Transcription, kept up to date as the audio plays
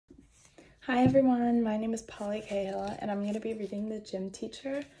Hi everyone, my name is Cahill and I'm going to be reading The Gym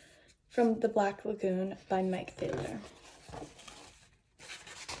Teacher from The Black Lagoon by Thaler.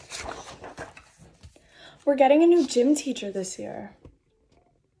 We're getting a new gym teacher this year.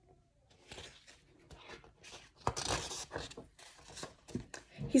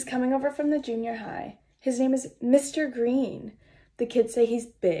 He's coming over from the junior high. His name is Mr. Green. The kids say he's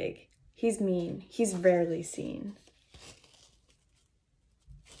big, he's mean, he's rarely seen.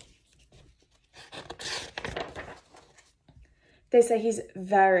 They say he's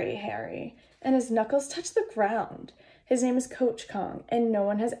very hairy, and his knuckles touch the ground. His name is Coach Kong, and no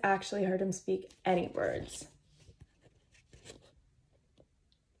one has actually heard him speak any words.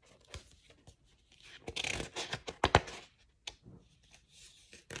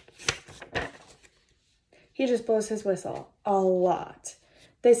 He just blows his whistle a lot.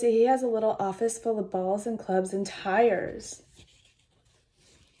 They say he has a little office full of balls and clubs and tires.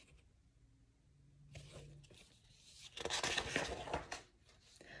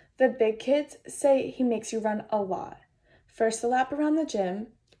 The big kids say he makes you run a lot. First a lap around the gym,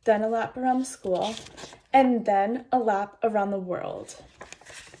 then a lap around the school, and then a lap around the world.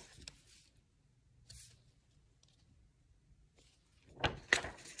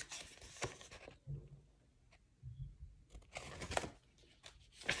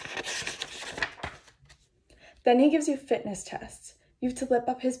 Then he gives you fitness tests. You have to lip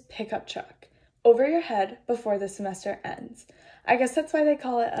up his pickup truck over your head before the semester ends. I guess that's why they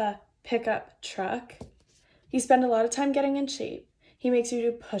call it a pickup truck. You spend a lot of time getting in shape. He makes you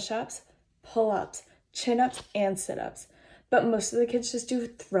do push-ups, pull-ups, chin-ups, and sit-ups. But most of the kids just do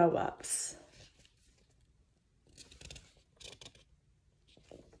throw-ups.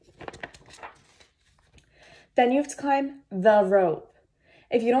 Then you have to climb the rope.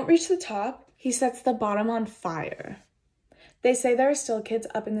 If you don't reach the top, he sets the bottom on fire. They say there are still kids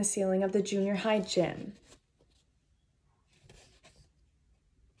up in the ceiling of the junior high gym.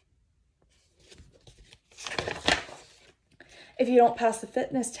 If you don't pass the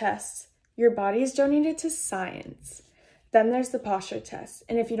fitness tests, your body is donated to science. Then there's the posture test,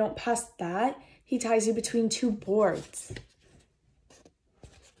 and if you don't pass that, he ties you between two boards.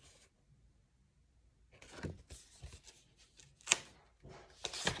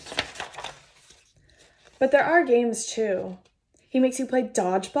 But there are games too. He makes you play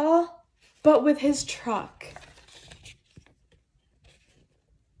dodgeball, but with his truck.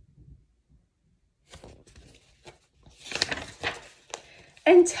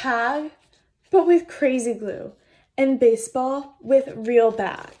 And tag, but with crazy glue. And baseball with real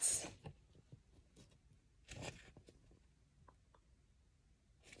bats.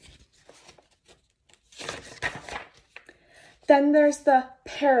 Then there's the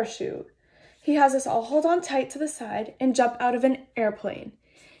parachute. He has us all hold on tight to the side and jump out of an airplane.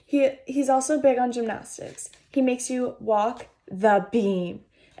 He's also big on gymnastics. He makes you walk the beam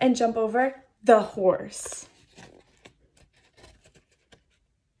and jump over the horse.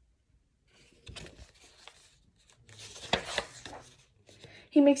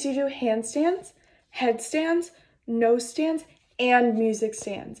 He makes you do handstands, headstands, nose stands, and music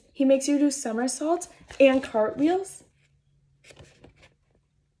stands. He makes you do somersaults and cartwheels.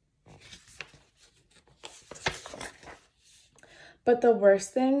 But the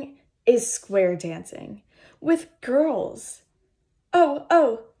worst thing is square dancing with girls.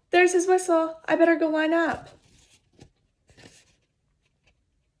 Oh, there's his whistle. I better go line up.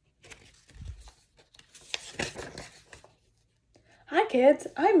 Hi kids,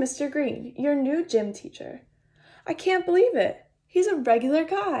 I'm Mr. Green, your new gym teacher. I can't believe it. He's a regular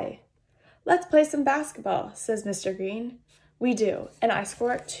guy. Let's play some basketball, says Mr. Green. We do, and I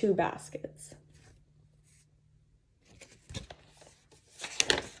score 2 baskets.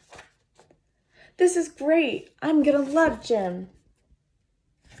 This is great. I'm gonna love gym.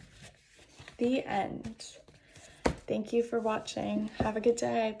 The end. Thank you for watching. Have a good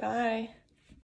day. Bye.